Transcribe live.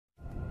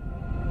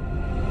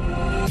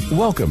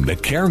Welcome to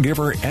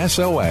Caregiver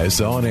SOS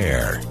On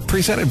Air,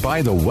 presented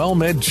by the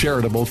WellMed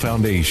Charitable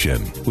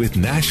Foundation, with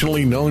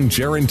nationally known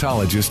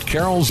gerontologist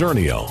Carol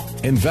Zernial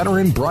and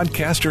veteran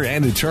broadcaster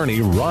and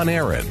attorney Ron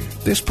Aaron.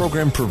 This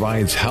program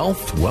provides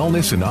health,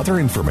 wellness, and other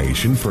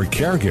information for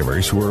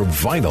caregivers who are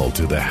vital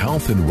to the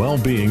health and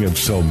well-being of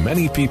so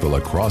many people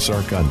across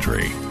our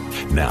country.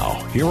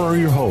 Now, here are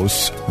your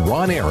hosts,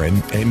 Ron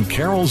Aaron and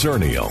Carol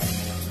Zernial.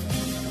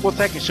 Well,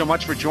 thank you so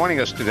much for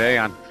joining us today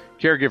on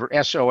Caregiver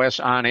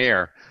SOS On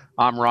Air.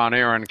 I'm Ron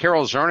Aaron.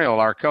 Carol Zernial,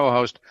 our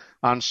co-host,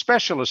 on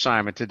special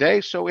assignment today,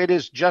 so it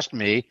is just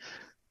me,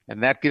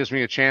 and that gives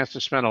me a chance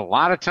to spend a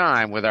lot of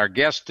time with our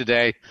guest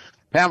today,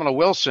 Pamela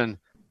Wilson.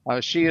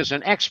 She is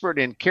an expert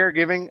in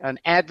caregiving, an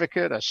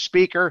advocate, a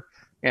speaker,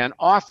 and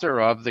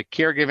author of the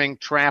Caregiving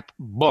Trap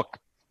book.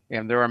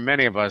 And there are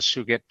many of us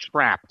who get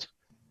trapped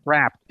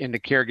into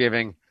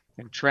caregiving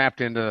and trapped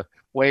into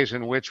ways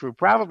in which we're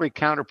probably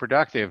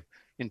counterproductive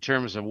in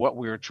terms of what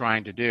we are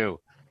trying to do.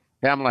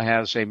 Pamela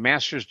has a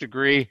master's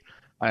degree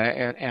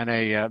and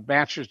a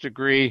bachelor's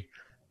degree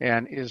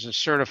and is a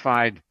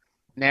certified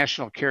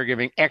national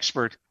caregiving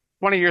expert.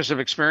 20 years of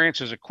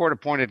experience as a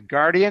court-appointed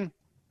guardian,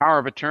 power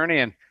of attorney,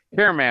 and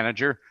care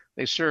manager.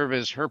 They serve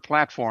as her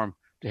platform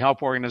to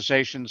help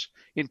organizations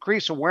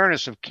increase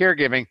awareness of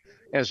caregiving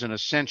as an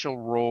essential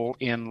role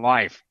in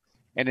life.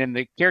 And in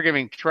the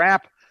Caregiving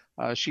Trap,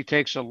 she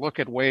takes a look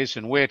at ways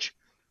in which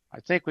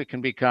I think we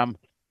can become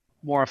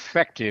more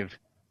effective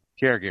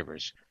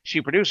caregivers. She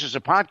produces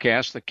a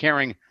podcast, The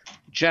Caring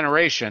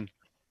Generation.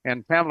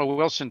 And Pamela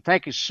Wilson,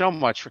 thank you so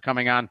much for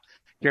coming on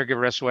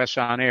Caregiver SOS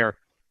On Air.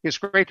 It's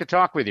great to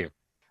talk with you.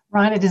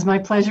 Ron, it is my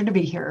pleasure to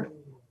be here.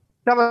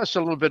 Tell us a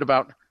little bit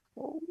about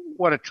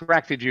what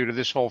attracted you to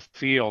this whole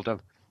field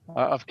of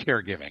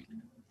caregiving.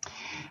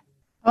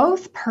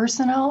 Both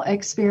personal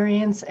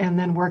experience and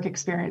then work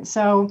experience.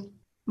 So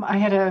I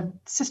had a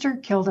sister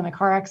killed in a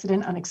car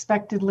accident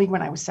unexpectedly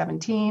when I was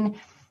 17.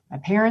 My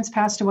parents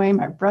passed away.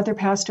 My brother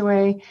passed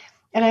away.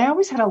 And I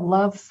always had a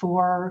love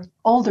for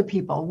older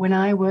people. When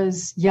I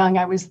was young,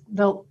 I was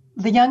the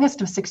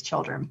youngest of 6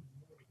 children.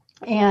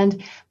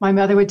 And my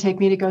mother would take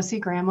me to go see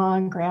grandma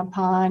and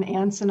grandpa and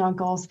aunts and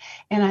uncles.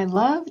 And I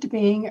loved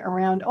being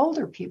around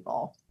older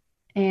people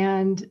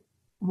and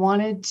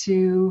wanted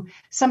to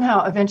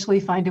somehow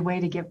eventually find a way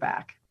to give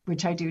back,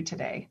 which I do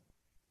today.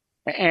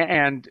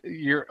 And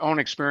your own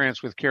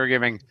experience with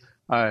caregiving,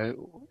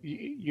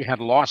 you had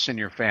loss in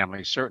your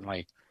family,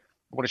 certainly.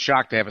 What a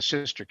shock to have a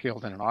sister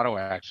killed in an auto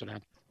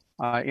accident.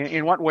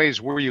 In what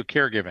ways were you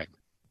caregiving?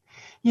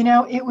 You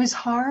know, it was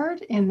hard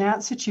in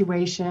that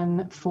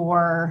situation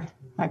for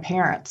my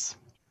parents.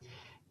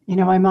 You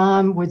know, my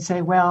mom would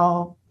say,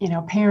 well, you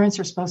know, parents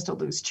are supposed to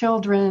lose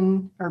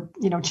children, or,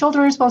 you know,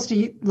 children are supposed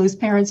to lose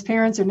parents.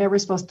 Parents are never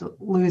supposed to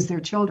lose their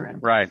children.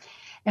 Right.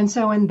 And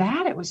so in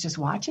that, it was just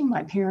watching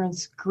my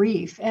parents'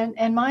 grief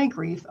and my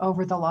grief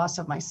over the loss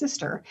of my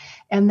sister.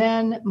 And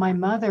then my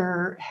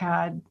mother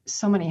had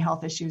so many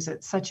health issues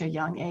at such a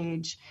young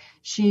age.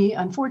 She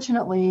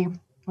unfortunately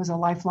was a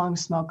lifelong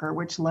smoker,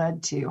 which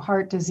led to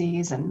heart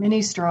disease and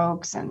mini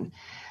strokes and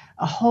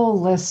a whole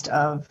list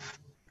of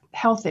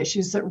health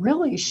issues that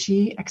really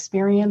she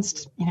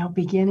experienced, you know,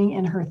 beginning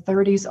in her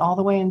 30s all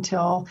the way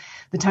until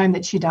the time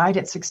that she died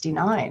at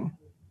 69.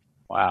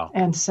 Wow.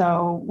 And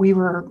so we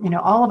were, you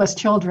know, all of us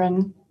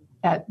children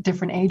at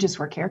different ages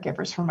were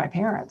caregivers for my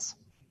parents.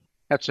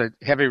 That's a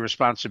heavy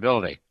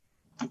responsibility.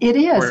 It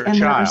is. For a and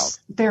child.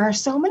 There are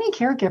so many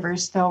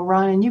caregivers, though,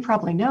 Ron, and you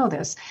probably know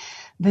this.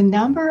 The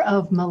number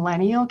of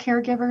millennial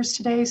caregivers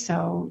today,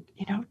 so,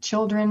 you know,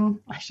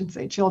 children, I should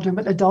say children,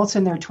 but adults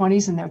in their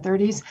 20s and their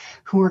 30s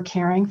who are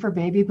caring for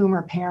baby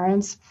boomer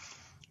parents,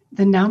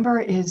 the number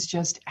is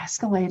just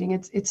escalating.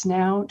 It's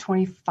now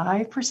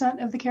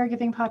 25% of the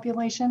caregiving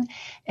population.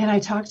 And I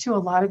talk to a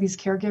lot of these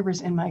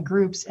caregivers in my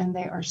groups, and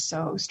they are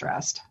so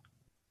stressed.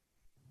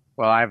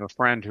 Well, I have a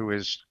friend who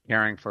is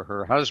caring for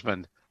her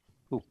husband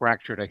who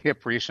fractured a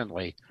hip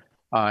recently.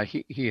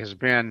 He has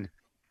been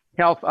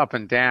health up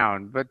and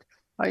down, but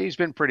he's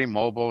been pretty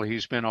mobile.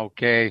 He's been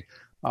okay.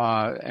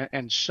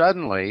 And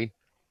suddenly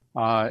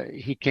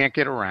he can't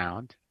get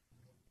around.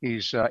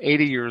 He's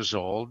 80 years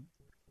old.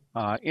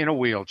 In a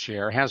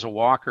wheelchair, has a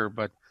walker,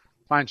 but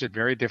finds it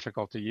very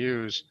difficult to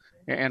use.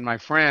 And my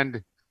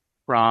friend,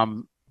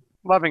 from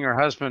loving her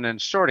husband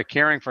and sort of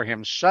caring for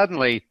him,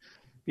 suddenly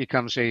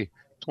becomes a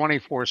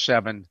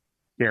 24/7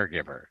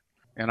 caregiver.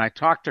 And I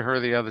talked to her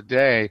the other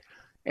day,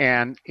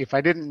 and if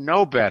I didn't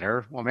know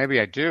better, well, maybe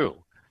I do,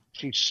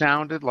 she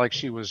sounded like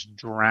she was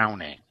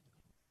drowning.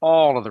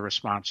 All of the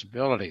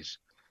responsibilities.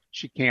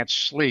 She can't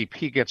sleep.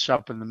 He gets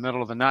up in the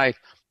middle of the night,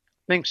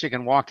 thinks he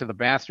can walk to the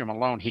bathroom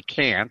alone. He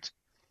can't.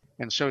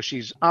 And so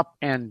she's up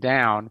and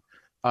down.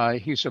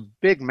 He's a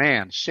big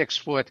man, 6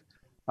 foot,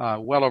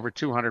 well over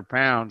 200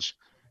 pounds,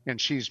 and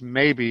she's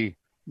maybe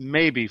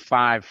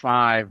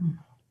 5'5",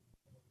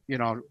 you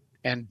know,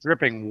 and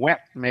dripping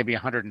wet, maybe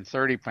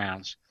 130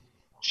 pounds.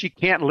 She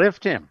can't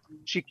lift him.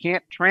 She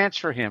can't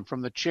transfer him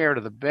from the chair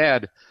to the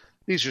bed.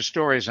 These are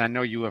stories I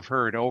know you have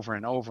heard over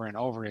and over and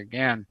over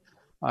again.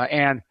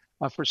 And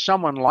for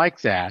someone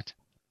like that,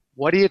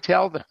 what do you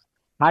tell them?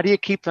 How do you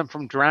keep them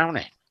from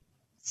drowning?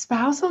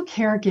 Spousal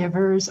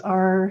caregivers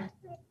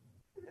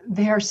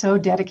they are so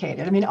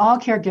dedicated. I mean, all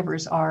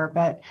caregivers are,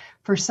 but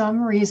for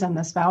some reason,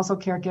 the spousal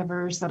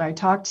caregivers that I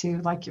talk to,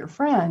 like your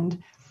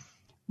friend,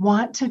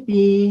 want to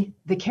be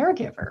the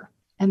caregiver.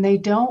 And they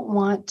don't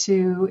want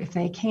to, if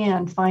they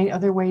can, find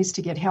other ways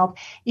to get help.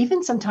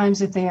 Even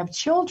sometimes if they have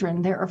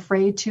children, they're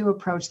afraid to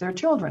approach their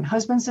children.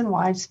 Husbands and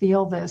wives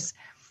feel this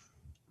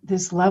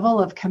level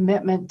of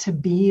commitment to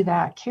be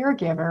that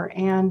caregiver.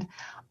 And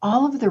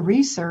all of the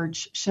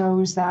research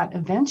shows that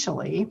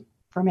eventually,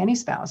 for many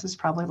spouses,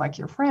 probably like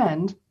your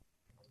friend,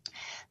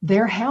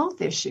 their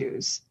health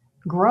issues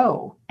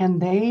grow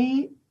and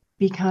they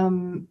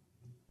become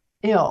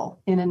ill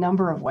in a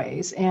number of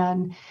ways.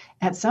 And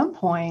at some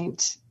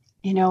point,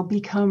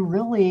 become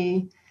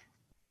really,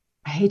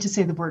 I hate to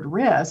say the word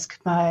risk,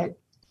 but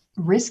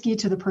risky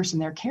to the person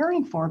they're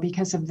caring for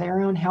because of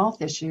their own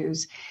health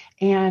issues.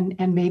 And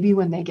maybe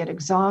when they get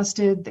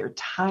exhausted, they're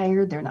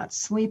tired, they're not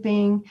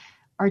sleeping,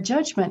 our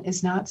judgment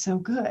is not so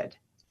good.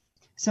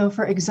 So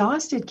for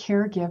exhausted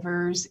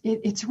caregivers,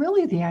 it's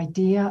really the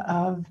idea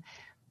of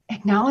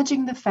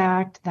acknowledging the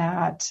fact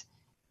that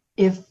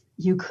if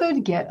you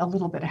could get a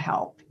little bit of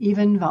help,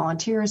 even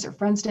volunteers or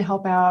friends to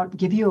help out,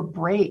 give you a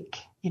break,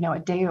 a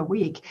day a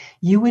week,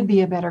 you would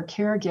be a better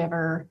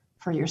caregiver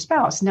for your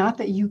spouse. Not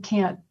that you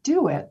can't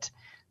do it,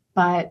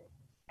 but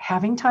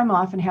having time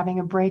off and having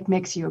a break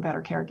makes you a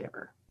better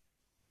caregiver.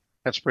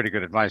 That's pretty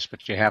good advice,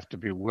 but you have to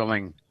be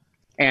willing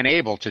and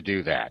able to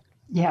do that.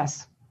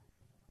 Yes.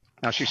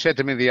 Now, she said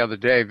to me the other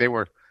day, they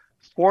were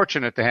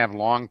fortunate to have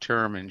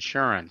long-term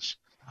insurance.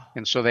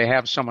 And so they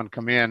have someone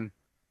come in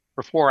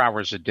for 4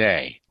 hours a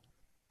day.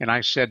 And I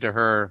said to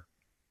her,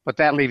 but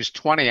that leaves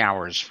 20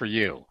 hours for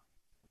you.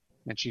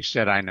 And she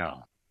said, I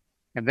know.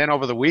 And then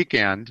over the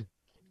weekend,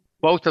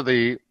 both of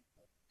the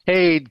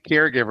paid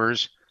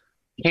caregivers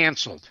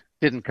canceled,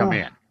 didn't come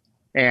in.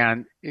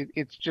 And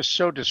it's just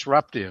so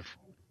disruptive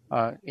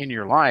in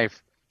your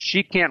life.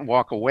 She can't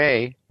walk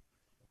away.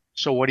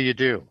 So what do you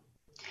do?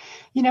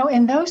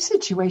 In those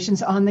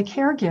situations, on the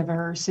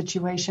caregiver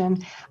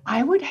situation,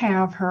 I would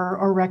have her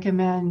or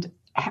recommend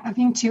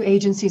having 2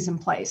 agencies in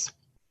place.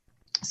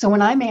 So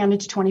when I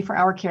managed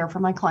 24-hour care for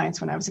my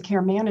clients, when I was a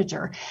care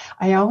manager,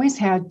 I always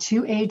had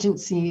 2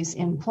 agencies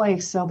in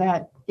place so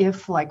that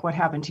if, like what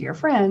happened to your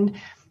friend,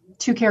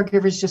 2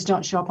 caregivers just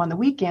don't show up on the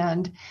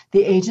weekend,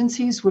 the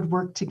agencies would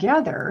work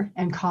together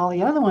and call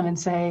the other one and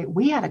say,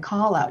 we had a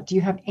call out. Do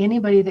you have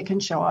anybody that can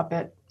show up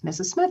at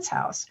Mrs. Smith's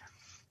house?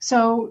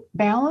 So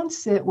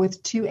balance it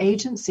with 2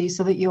 agencies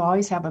so that you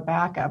always have a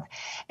backup.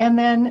 And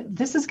then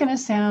this is going to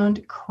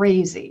sound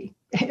crazy.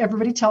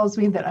 Everybody tells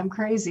me that I'm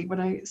crazy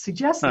when I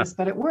suggest this,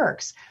 but it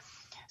works.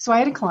 So I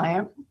had a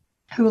client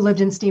who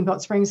lived in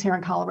Steamboat Springs here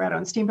in Colorado.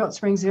 And Steamboat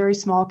Springs, very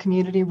small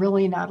community,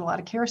 really not a lot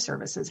of care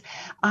services.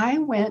 I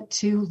went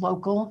to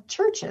local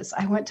churches.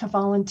 I went to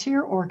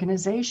volunteer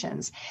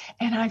organizations.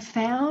 And I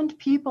found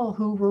people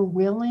who were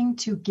willing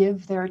to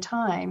give their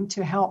time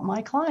to help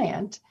my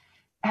client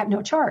at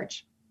no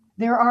charge.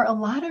 There are a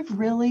lot of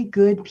really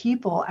good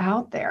people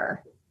out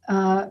there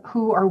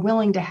who are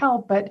willing to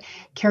help, but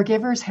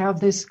caregivers have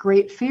this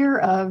great fear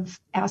of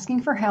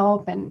asking for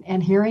help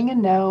and hearing a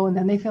no, and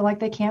then they feel like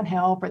they can't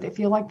help or they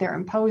feel like they're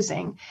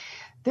imposing.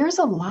 There's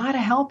a lot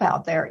of help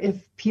out there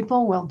if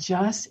people will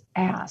just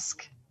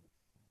ask.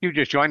 You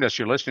just joined us.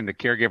 You're listening to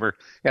Caregiver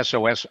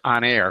SOS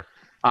On Air.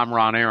 I'm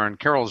Ron Aaron.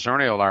 Carol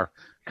Zernial, our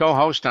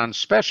co-host on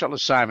Special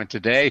Assignment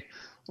today.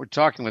 We're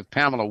talking with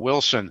Pamela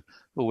Wilson,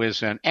 who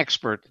is an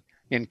expert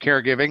in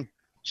caregiving,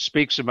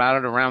 speaks about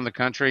it around the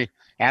country,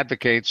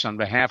 advocates on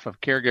behalf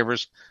of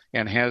caregivers,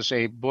 and has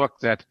a book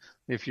that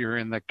if you're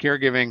in the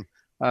caregiving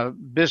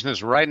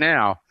business right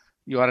now,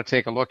 you ought to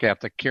take a look at,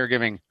 The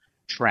Caregiving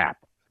Trap.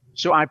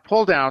 So I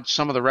pulled out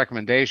some of the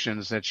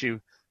recommendations that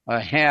you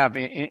have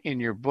in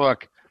your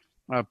book,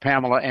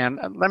 Pamela, and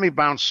let me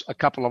bounce a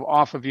couple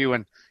off of you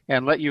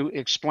and let you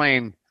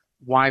explain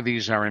why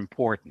these are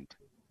important.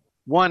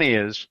 One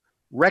is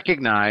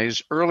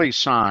recognize early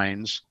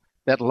signs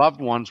that loved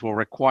ones will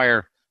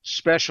require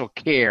special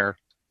care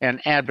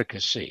and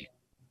advocacy.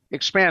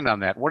 Expand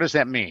on that. What does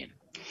that mean?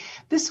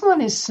 This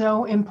one is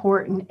so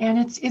important, and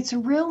it's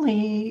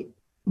really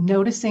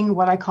noticing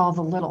what I call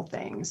the little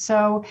things.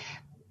 So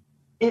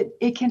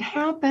it can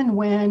happen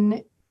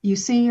when you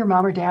see your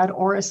mom or dad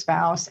or a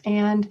spouse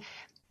and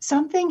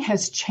something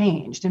has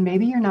changed, and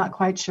maybe you're not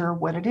quite sure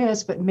what it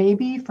is, but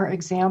maybe, for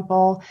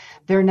example,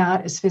 they're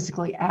not as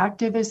physically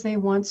active as they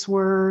once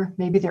were.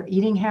 Maybe their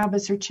eating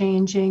habits are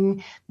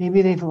changing.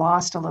 Maybe they've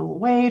lost a little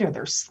weight, or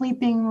they're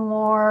sleeping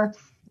more,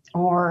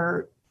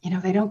 or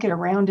they don't get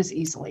around as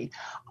easily.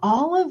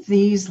 All of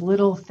these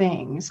little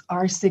things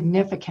are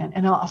significant,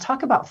 and I'll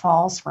talk about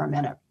falls for a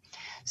minute.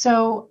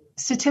 So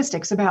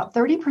statistics, about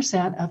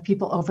 30% of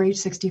people over age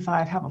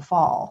 65 have a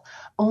fall.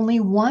 Only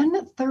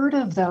 1/3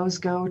 of those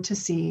go to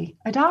see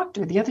a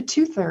doctor. The other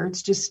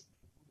 2/3 just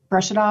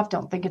brush it off,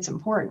 don't think it's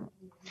important.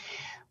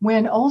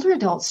 When older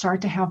adults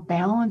start to have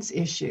balance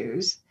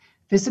issues,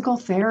 physical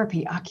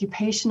therapy,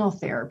 occupational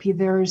therapy.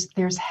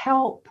 There's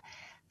help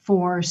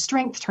for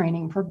strength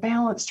training, for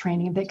balance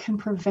training that can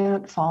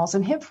prevent falls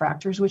and hip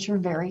fractures, which are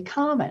very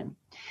common.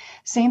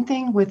 Same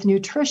thing with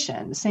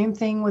nutrition, same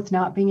thing with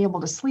not being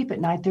able to sleep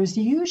at night. There's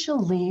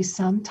usually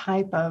some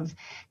type of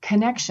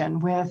connection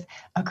with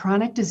a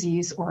chronic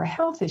disease or a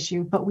health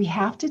issue, but we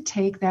have to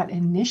take that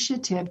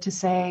initiative to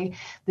say,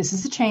 this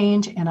is a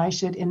change and I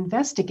should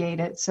investigate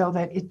it so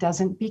that it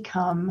doesn't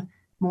become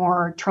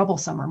more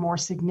troublesome or more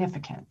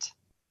significant.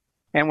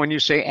 And when you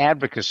say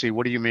advocacy,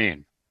 what do you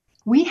mean?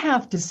 We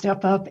have to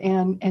step up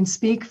and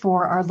speak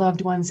for our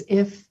loved ones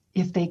if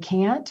they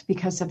can't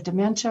because of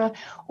dementia,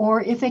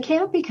 or if they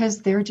can't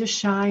because they're just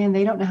shy and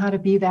they don't know how to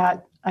be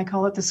that, I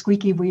call it the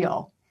squeaky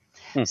wheel.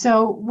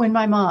 So when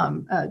my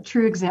mom,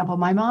 true example,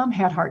 my mom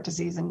had heart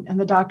disease and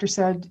the doctor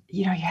said,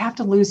 you have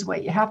to lose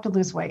weight. You have to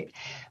lose weight.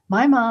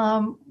 My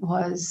mom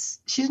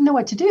she didn't know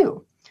what to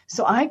do.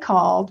 So I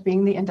called,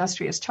 being the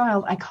industrious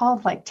child, I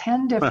called like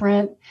 10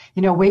 different,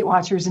 Weight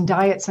Watchers and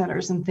diet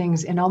centers and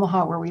things in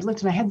Omaha where we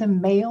lived. And I had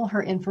them mail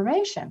her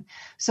information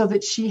so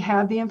that she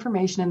had the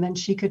information and then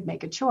she could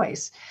make a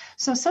choice.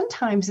 So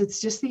sometimes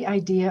it's just the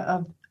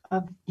idea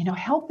of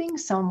helping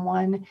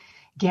someone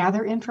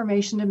gather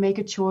information to make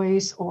a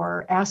choice,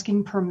 or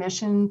asking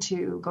permission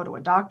to go to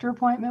a doctor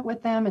appointment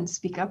with them and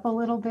speak up a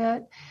little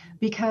bit,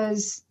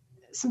 because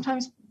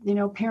sometimes,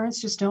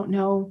 parents just don't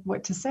know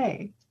what to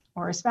say,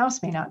 or a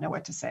spouse may not know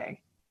what to say.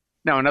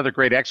 Now, another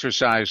great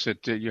exercise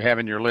that you have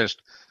in your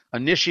list,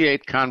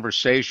 initiate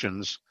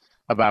conversations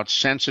about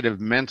sensitive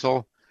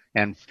mental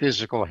and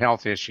physical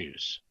health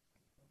issues.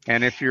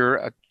 And if you're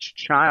a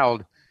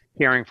child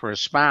caring for a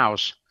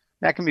spouse,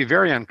 that can be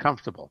very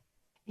uncomfortable.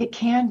 It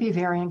can be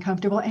very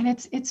uncomfortable, and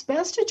it's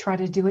best to try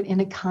to do it in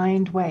a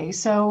kind way.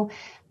 So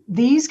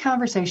these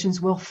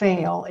conversations will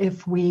fail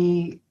if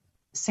we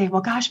say,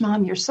 well, gosh,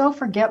 Mom, you're so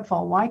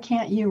forgetful. Why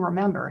can't you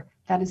remember?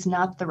 That is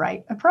not the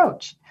right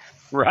approach.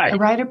 Right. The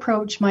right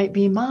approach might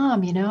be,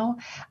 Mom,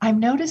 I'm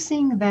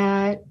noticing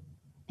that,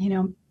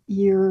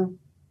 you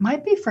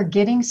might be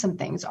forgetting some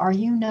things. Are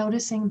you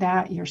noticing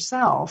that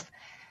yourself?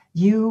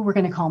 You were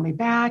going to call me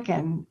back,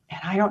 and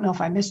I don't know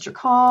if I missed your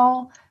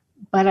call,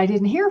 but I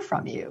didn't hear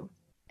from you.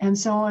 And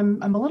so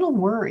I'm a little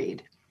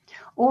worried.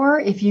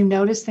 Or if you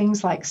notice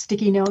things like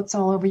sticky notes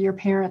all over your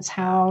parents'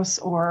 house,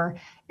 or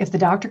if the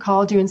doctor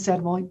called you and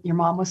said, well, your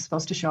mom was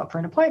supposed to show up for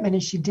an appointment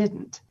and she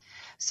didn't.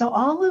 So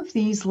all of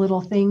these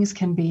little things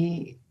can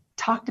be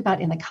talked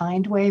about in a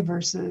kind way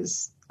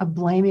versus a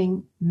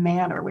blaming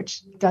manner,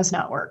 which does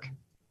not work.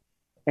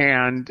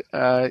 And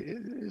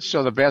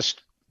so the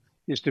best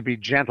is to be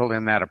gentle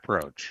in that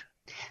approach.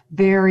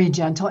 Very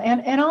gentle.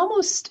 And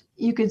almost,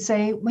 you could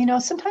say,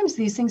 sometimes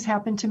these things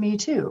happen to me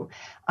too.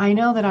 I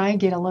know that I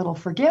get a little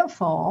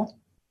forgetful,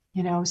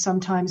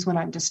 sometimes when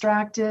I'm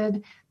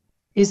distracted.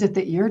 Is it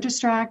that you're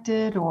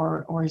distracted,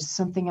 or is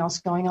something else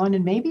going on?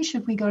 And maybe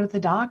should we go to the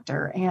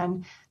doctor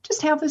and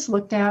just have this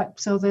looked at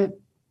so that,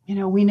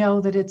 we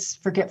know that it's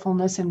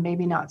forgetfulness and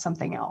maybe not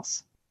something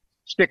else.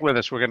 Stick with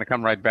us. We're going to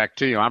come right back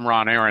to you. I'm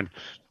Ron Aaron.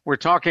 We're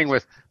talking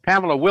with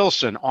Pamela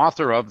Wilson,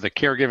 author of The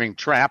Caregiving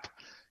Trap.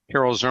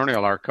 Carol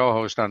Zernial, our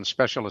co-host on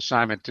Special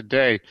Assignment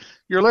today.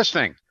 You're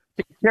listening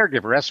to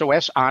Caregiver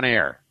SOS On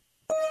Air.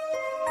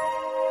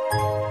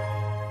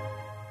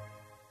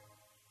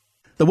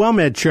 The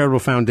WellMed Charitable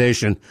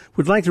Foundation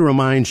would like to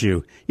remind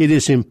you it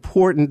is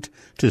important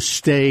to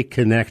stay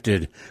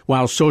connected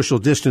while social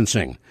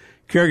distancing.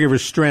 Caregiver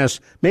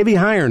stress may be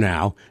higher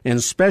now,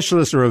 and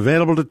specialists are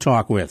available to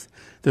talk with.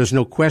 There's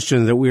no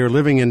question that we are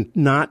living in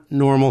not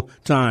normal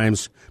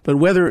times, but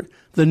whether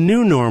the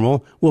new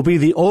normal will be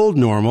the old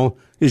normal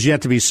is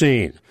yet to be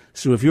seen.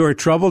 So if you are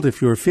troubled,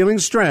 if you are feeling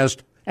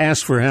stressed,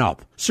 ask for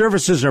help.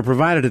 Services are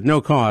provided at no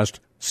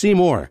cost. See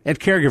more at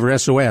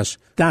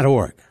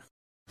caregiversos.org.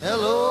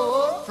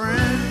 Hello,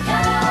 friend.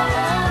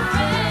 Hello,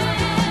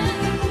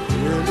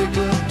 friend. Really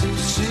good to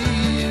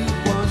see you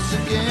once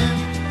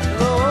again.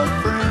 Hello,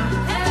 friend.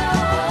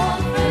 Hello,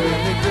 friend.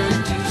 Really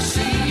good to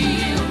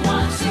see you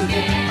once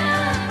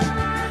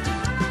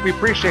again. We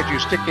appreciate you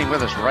sticking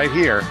with us right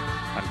here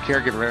on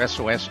Caregiver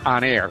SOS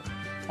On Air.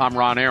 I'm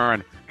Ron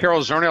Aaron.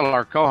 Carol Zernial,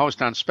 our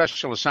co-host on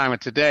Special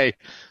Assignment today.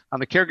 On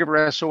the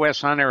Caregiver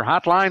SOS On Air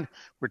hotline,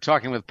 we're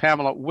talking with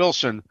Pamela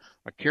Wilson,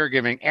 a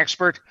caregiving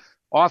expert,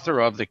 author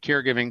of The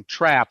Caregiving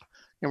Trap.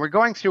 And we're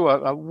going through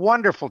a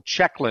wonderful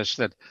checklist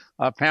that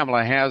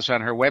Pamela has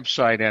on her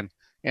website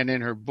and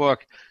in her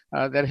book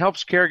that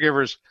helps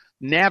caregivers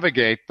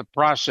navigate the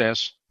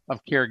process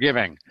of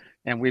caregiving.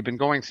 And we've been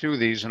going through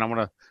these, and I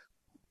want to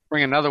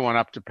bring another one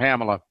up to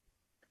Pamela.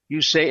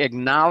 You say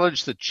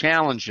acknowledge the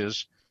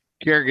challenges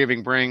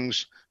caregiving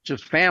brings to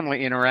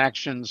family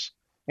interactions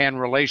and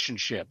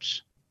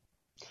relationships.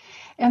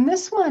 And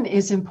this one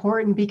is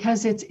important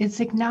because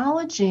it's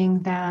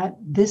acknowledging that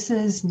this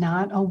is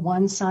not a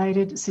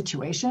one-sided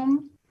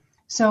situation.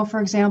 So, for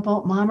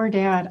example, Mom or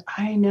Dad,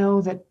 I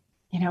know that,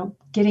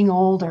 getting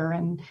older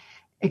and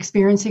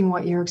experiencing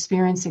what you're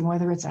experiencing,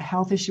 whether it's a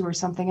health issue or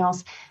something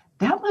else,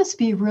 that must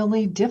be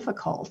really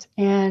difficult.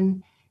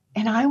 And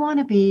I want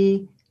to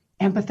be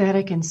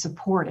empathetic and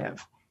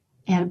supportive.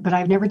 But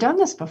I've never done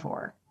this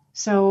before.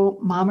 So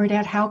mom or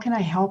dad, how can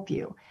I help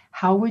you?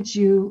 How would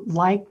you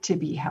like to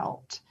be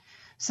helped?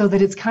 So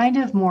that it's kind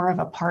of more of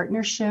a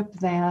partnership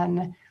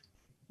than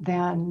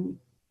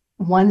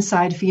one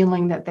side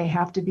feeling that they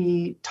have to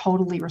be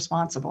totally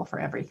responsible for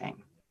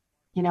everything,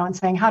 and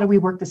saying, how do we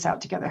work this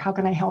out together? How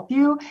can I help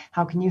you?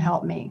 How can you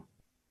help me?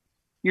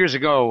 Years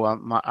ago,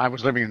 I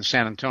was living in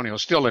San Antonio,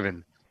 still live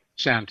in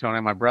San Antonio.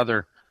 My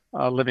brother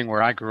living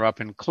where I grew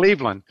up in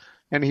Cleveland,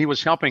 and he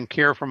was helping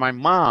care for my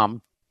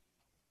mom,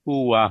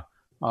 who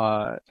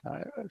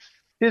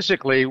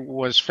physically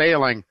was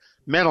failing,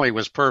 mentally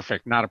was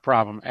perfect, not a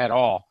problem at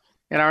all.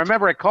 And I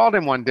remember I called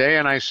him one day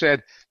and I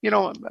said,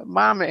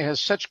 Mom has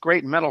such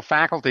great mental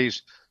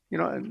faculties,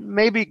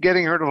 maybe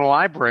getting her to the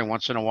library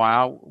once in a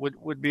while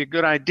would be a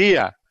good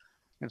idea.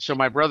 And so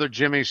my brother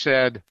Jimmy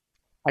said,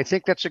 I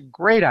think that's a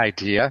great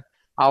idea.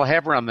 I'll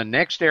have her on the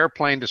next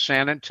airplane to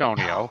San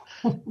Antonio.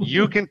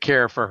 You can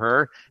care for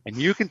her and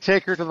you can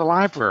take her to the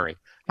library.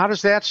 How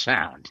does that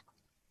sound?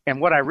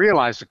 And what I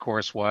realized, of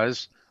course,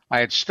 was I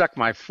had stuck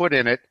my foot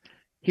in it.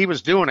 He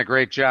was doing a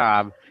great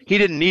job. He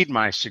didn't need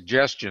my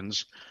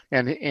suggestions.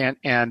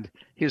 And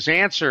his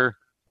answer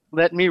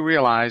let me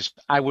realize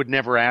I would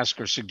never ask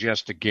or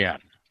suggest again.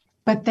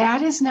 But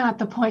that is not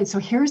the point. So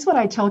here's what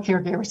I tell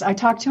caregivers. I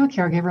talked to a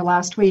caregiver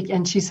last week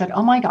and she said,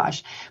 oh my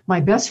gosh, my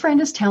best friend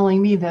is telling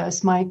me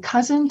this. My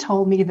cousin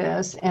told me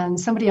this and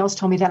somebody else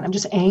told me that. And I'm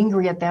just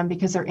angry at them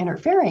because they're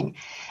interfering.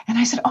 And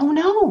I said, oh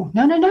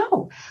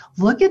no.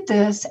 Look at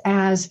this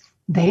as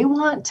they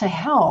want to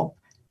help,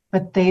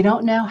 but they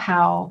don't know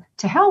how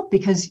to help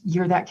because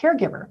you're that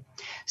caregiver.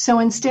 So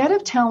instead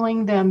of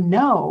telling them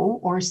no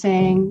or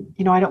saying,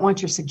 I don't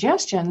want your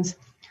suggestions,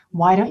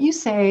 why don't you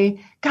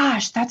say,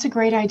 gosh, that's a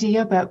great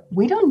idea, but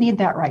we don't need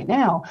that right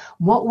now.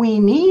 What we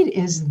need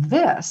is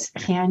this.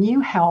 Can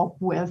you help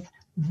with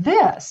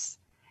this?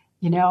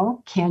 Can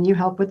you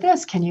help with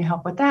this? Can you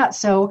help with that?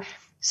 So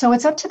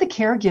it's up to the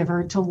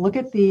caregiver to look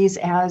at these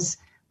as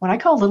what I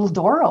call little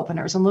door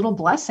openers and little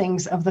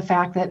blessings of the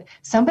fact that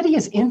somebody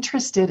is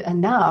interested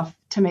enough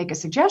to make a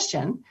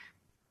suggestion.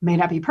 May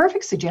not be a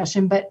perfect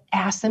suggestion, but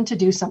ask them to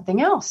do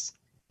something else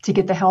to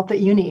get the help that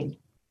you need.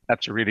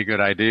 That's a really good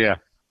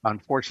idea.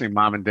 Unfortunately,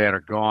 mom and dad are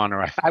gone,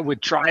 or I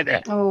would try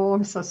that. Oh,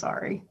 I'm so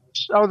sorry.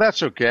 Oh,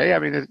 that's okay. I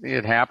mean,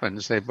 it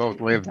happens. They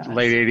both lived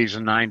late 80s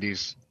and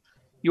 90s.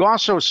 You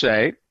also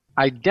say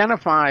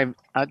identify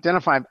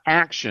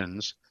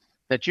actions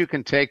that you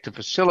can take to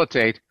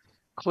facilitate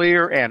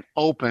clear and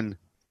open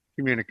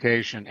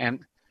communication.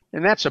 And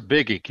that's a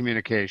biggie,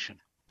 communication.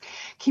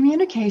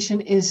 Communication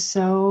is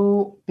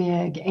so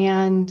big.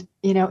 And,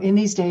 in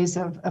these days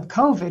of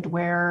COVID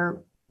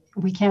where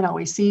we can't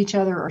always see each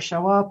other or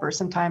show up, or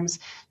sometimes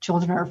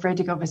children are afraid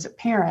to go visit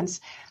parents,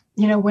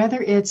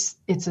 whether it's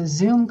a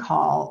Zoom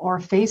call or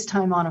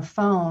FaceTime on a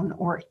phone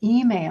or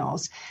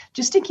emails,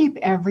 just to keep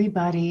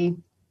everybody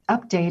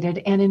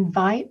updated and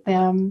invite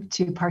them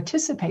to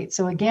participate.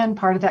 So again,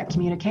 part of that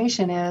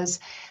communication is,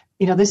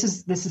 this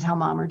is how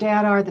mom or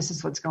dad are. This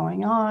is what's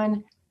going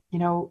on.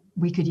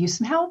 We could use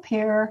some help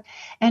here.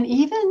 And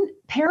even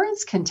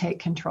parents can take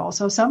control.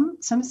 So some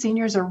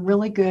seniors are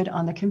really good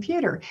on the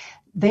computer.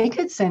 They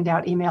could send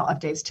out email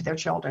updates to their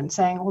children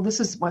saying, well, this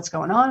is what's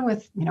going on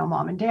with,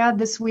 mom and dad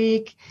this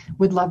week.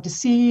 Would love to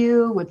see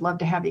you. Would love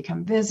to have you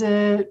come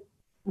visit.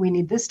 We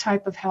need this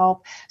type of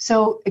help.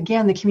 So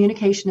again, the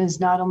communication is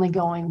not only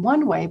going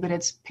one way, but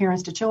it's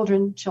parents to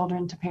children,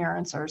 children to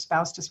parents, or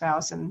spouse to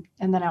spouse, and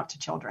then out to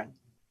children.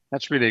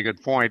 That's really a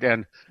good point.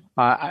 And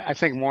I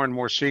think more and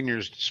more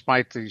seniors,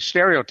 despite the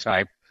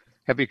stereotype,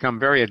 have become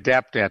very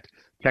adept at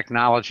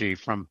technology,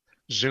 from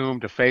Zoom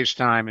to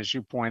FaceTime, as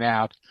you point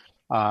out.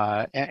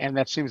 And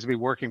that seems to be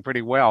working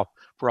pretty well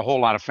for a whole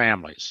lot of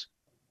families.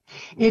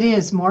 It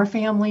is. More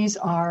families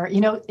are,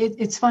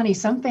 it's funny.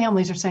 Some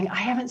families are saying, I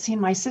haven't seen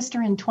my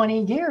sister in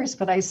 20 years,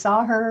 but I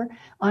saw her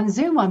on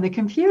Zoom on the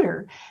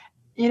computer.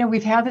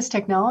 We've had this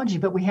technology,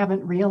 but we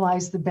haven't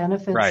realized the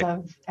benefits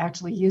of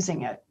actually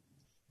using it.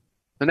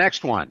 The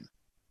next one,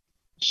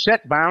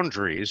 set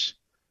boundaries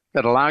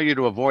that allow you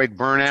to avoid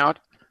burnout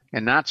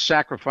and not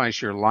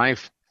sacrifice your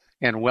life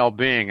and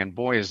well-being. And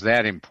boy, is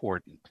that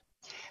important.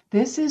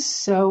 This is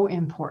so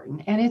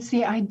important. And it's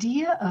the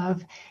idea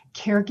of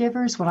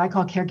caregivers, what I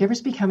call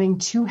caregivers, becoming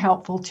too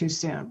helpful too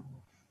soon.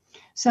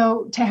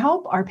 So to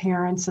help our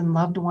parents and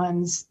loved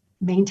ones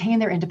maintain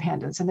their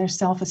independence and their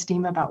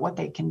self-esteem about what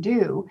they can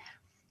do,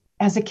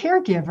 as a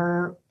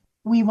caregiver,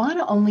 we want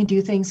to only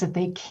do things that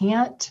they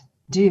can't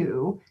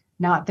do,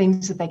 not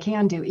things that they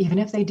can do, even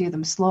if they do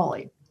them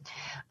slowly.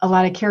 A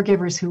lot of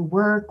caregivers who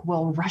work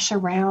will rush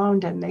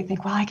around and they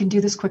think, well, I can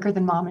do this quicker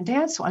than mom and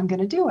dad, so I'm going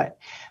to do it.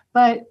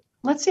 But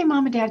let's say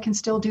mom and dad can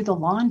still do the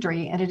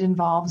laundry and it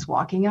involves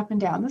walking up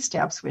and down the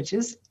steps, which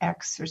is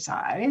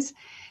exercise.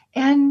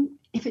 And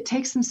if it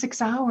takes them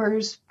 6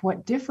 hours,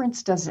 what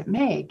difference does it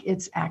make?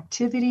 It's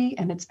activity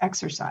and it's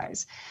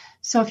exercise.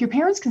 So if your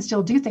parents can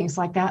still do things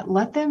like that,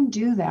 let them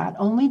do that.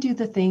 Only do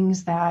the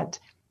things that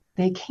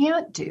they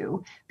can't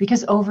do,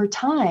 because over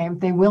time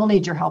they will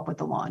need your help with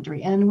the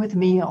laundry and with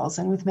meals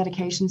and with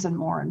medications and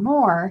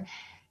more.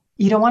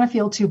 You don't want to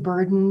feel too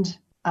burdened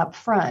up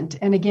front.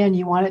 And again,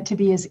 you want it to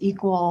be as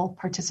equal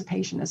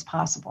participation as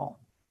possible.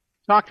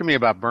 Talk to me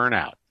about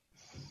burnout.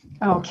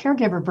 Oh,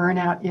 caregiver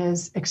burnout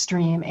is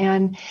extreme.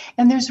 And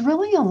there's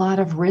really a lot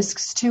of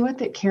risks to it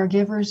that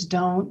caregivers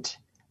don't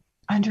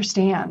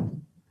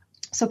understand.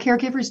 So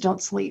caregivers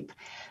don't sleep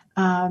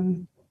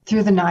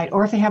through the night,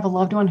 or if they have a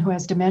loved one who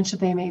has dementia,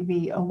 they may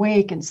be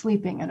awake and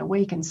sleeping and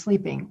awake and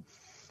sleeping.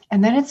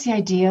 And then it's the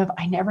idea of,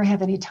 I never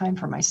have any time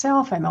for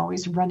myself. I'm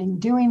always running,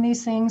 doing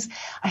these things.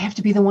 I have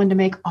to be the one to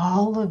make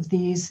all of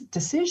these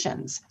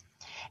decisions.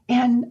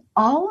 And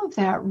all of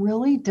that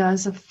really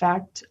does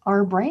affect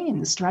our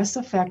brains. Stress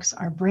affects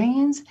our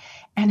brains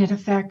and it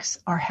affects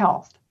our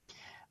health.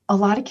 A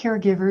lot of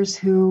caregivers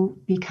who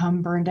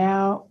become burned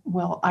out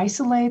will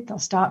isolate. They'll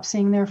stop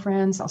seeing their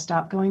friends. They'll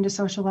stop going to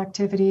social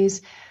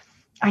activities.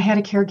 I had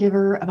a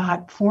caregiver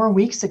about 4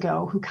 weeks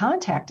ago who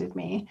contacted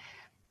me,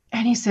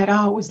 and he said,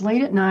 it was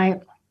late at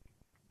night.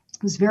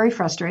 I was very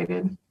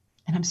frustrated,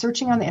 and I'm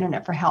searching on the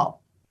internet for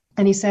help.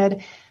 And he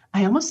said,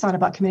 I almost thought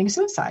about committing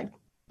suicide.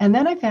 And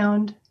then I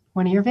found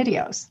one of your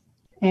videos,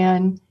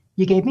 and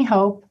you gave me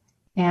hope,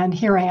 and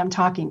here I am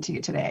talking to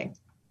you today.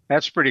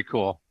 That's pretty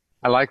cool.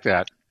 I like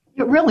that.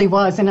 It really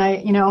was. And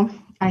I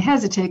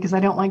hesitate because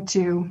I don't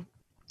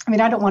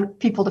want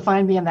people to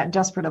find me in that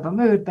desperate of a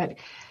mood, but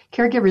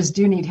caregivers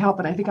do need help.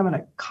 And I think I'm going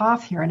to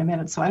cough here in a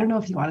minute. So I don't know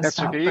if you want to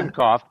stop. Okay. You can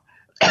cough.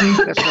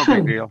 That's no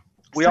big deal.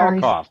 We all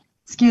cough.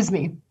 Excuse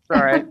me.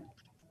 All right.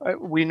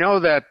 We know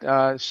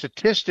that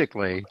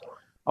statistically,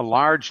 a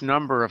large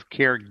number of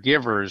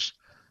caregivers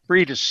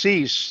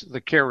predecease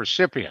the care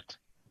recipient.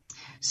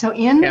 So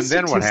in the and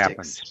then what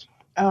happens?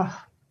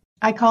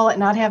 I call it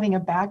not having a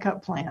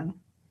backup plan.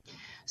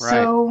 Right.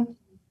 So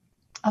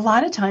a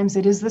lot of times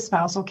it is the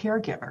spousal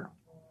caregiver,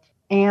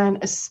 and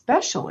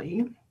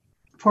especially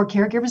for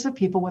caregivers of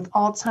people with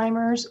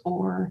Alzheimer's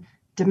or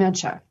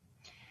dementia,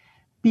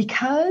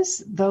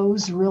 because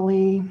those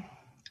really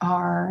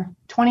are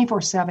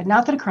 24/7.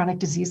 Not that a chronic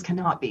disease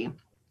cannot be,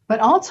 but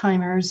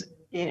Alzheimer's,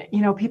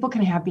 people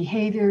can have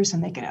behaviors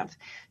and they can have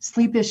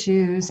sleep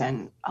issues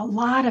and a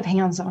lot of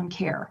hands-on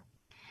care.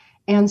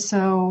 And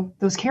so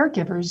those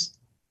caregivers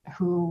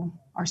who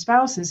are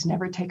spouses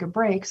never take a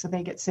break, so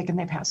they get sick and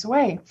they pass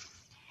away.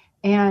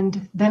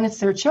 And then it's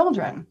their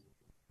children.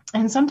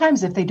 And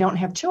sometimes if they don't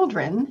have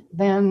children,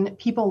 then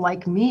people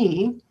like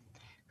me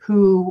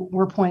who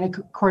were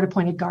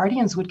court-appointed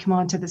guardians would come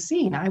onto the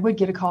scene. I would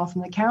get a call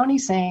from the county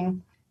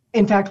saying,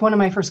 in fact, one of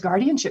my first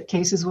guardianship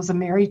cases was a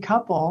married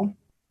couple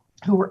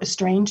who were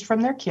estranged from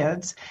their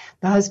kids.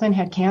 The husband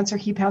had cancer.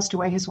 He passed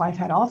away. His wife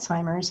had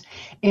Alzheimer's.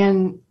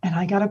 And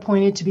I got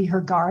appointed to be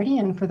her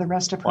guardian for the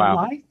rest of her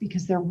life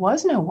because there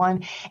was no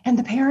one. And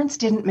the parents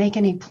didn't make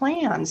any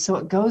plans. So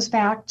it goes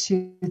back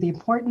to the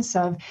importance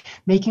of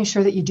making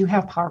sure that you do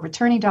have power of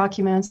attorney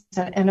documents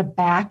and a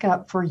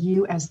backup for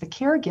you as the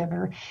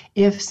caregiver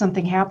if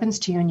something happens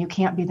to you and you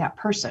can't be that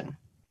person.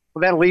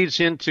 Well, that leads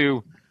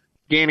into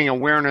gaining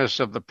awareness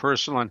of the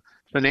personal and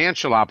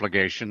financial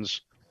obligations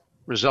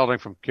resulting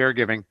from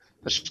caregiving,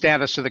 the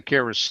status of the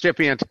care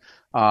recipient,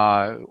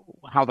 how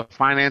the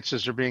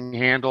finances are being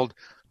handled.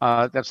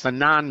 That's the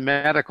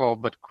non-medical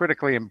but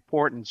critically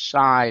important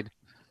side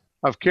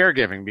of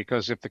caregiving,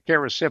 because if the care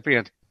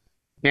recipient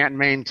can't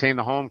maintain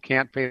the home,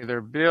 can't pay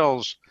their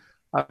bills,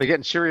 they get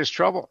in serious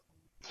trouble.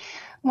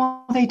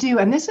 Well, they do.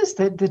 And this is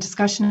the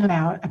discussion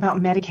about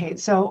Medicaid.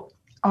 So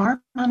are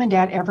mom and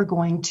dad ever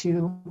going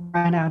to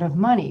run out of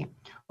money?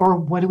 Or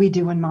what do we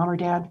do when mom or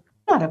dad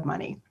run out of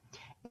money?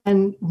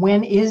 And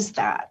when is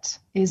that?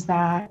 Is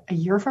that a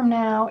year from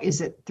now? Is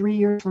it 3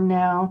 years from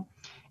now?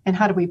 And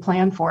how do we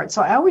plan for it?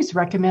 So I always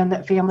recommend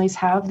that families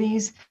have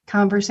these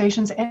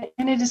conversations. And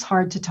it is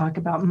hard to talk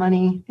about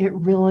money. It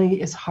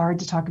really is hard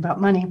to talk about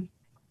money.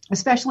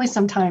 Especially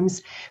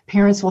sometimes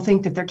parents will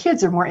think that their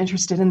kids are more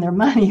interested in their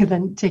money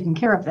than taking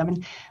care of them.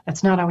 And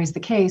that's not always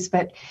the case.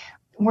 But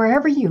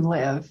wherever you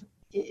live,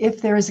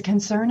 if there is a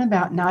concern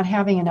about not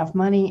having enough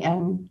money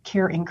and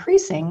care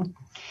increasing,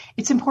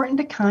 it's important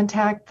to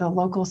contact the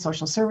local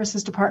social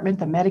services department,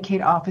 the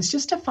Medicaid office,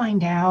 just to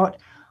find out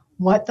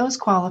what those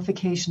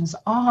qualifications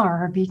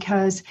are,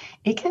 because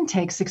it can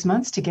take 6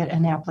 months to get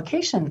an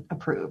application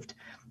approved.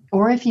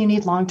 Or if you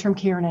need long-term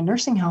care in a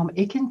nursing home,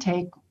 it can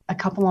take a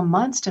couple of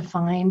months to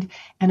find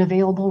an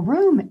available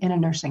room in a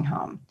nursing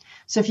home.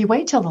 So if you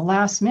wait till the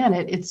last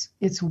minute,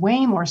 it's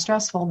way more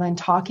stressful than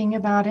talking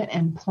about it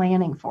and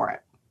planning for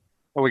it.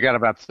 Well, we got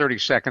about 30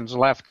 seconds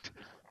left.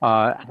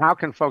 How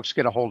can folks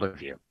get a hold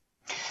of you?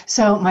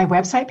 So my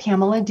website,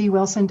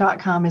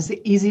 PamelaDWilson.com, is the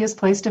easiest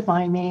place to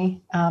find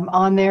me.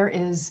 On there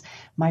is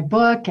my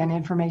book and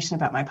information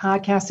about my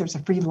podcast. There's a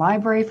free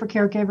library for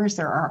caregivers.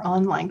 There are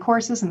online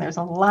courses, and there's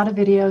a lot of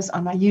videos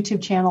on my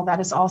YouTube channel.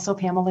 That is also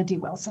Pamela D.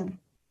 Wilson.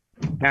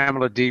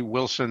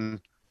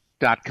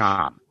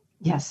 PamelaDWilson.com.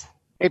 Yes.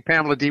 Hey,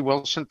 Pamela D.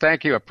 Wilson,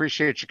 thank you. I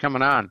appreciate you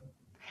coming on.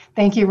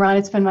 Thank you, Ron.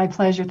 It's been my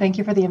pleasure. Thank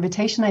you for the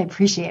invitation. I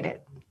appreciate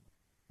it.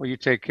 Well, you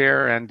take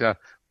care. And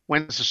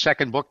when's the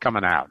second book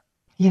coming out?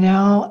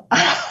 I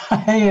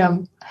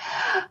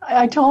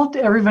told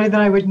everybody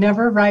that I would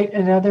never write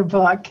another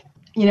book.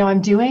 I'm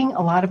doing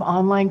a lot of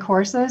online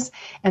courses,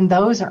 and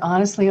those are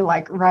honestly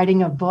like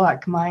writing a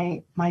book.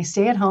 My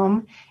stay at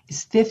home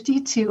is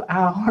 52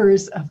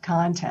 hours of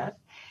content.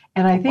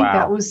 And I think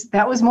Wow.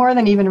 that was more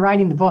than even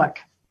writing the book.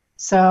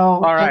 So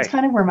All right. that's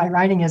kind of where my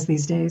writing is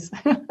these days.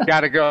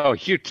 Got to go.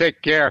 You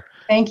take care.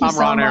 Thank you I'm so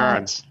Ron much.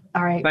 Aaron.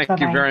 All right. Thank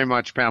bye-bye. you very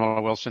much,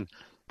 Pamela Wilson.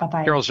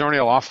 Bye-bye. Carol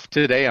Zernial off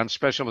today on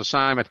special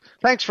assignment.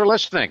 Thanks for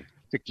listening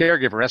to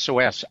Caregiver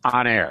SOS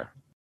On Air.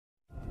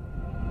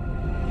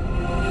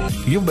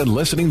 You've been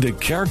listening to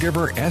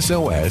Caregiver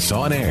SOS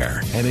On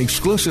Air, an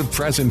exclusive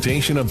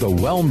presentation of the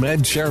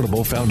WellMed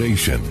Charitable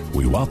Foundation.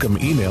 We welcome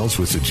emails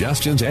with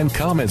suggestions and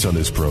comments on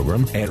this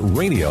program at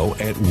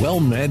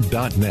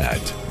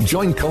radio@wellmed.net.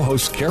 Join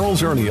co-hosts Carol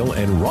Zernial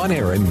and Ron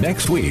Aaron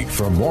next week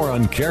for more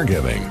on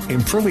caregiving,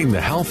 improving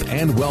the health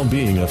and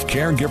well-being of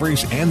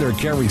caregivers and their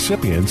care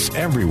recipients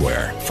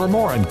everywhere. For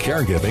more on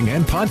caregiving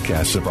and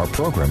podcasts of our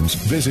programs,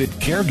 visit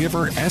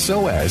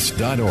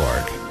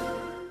caregiversos.org.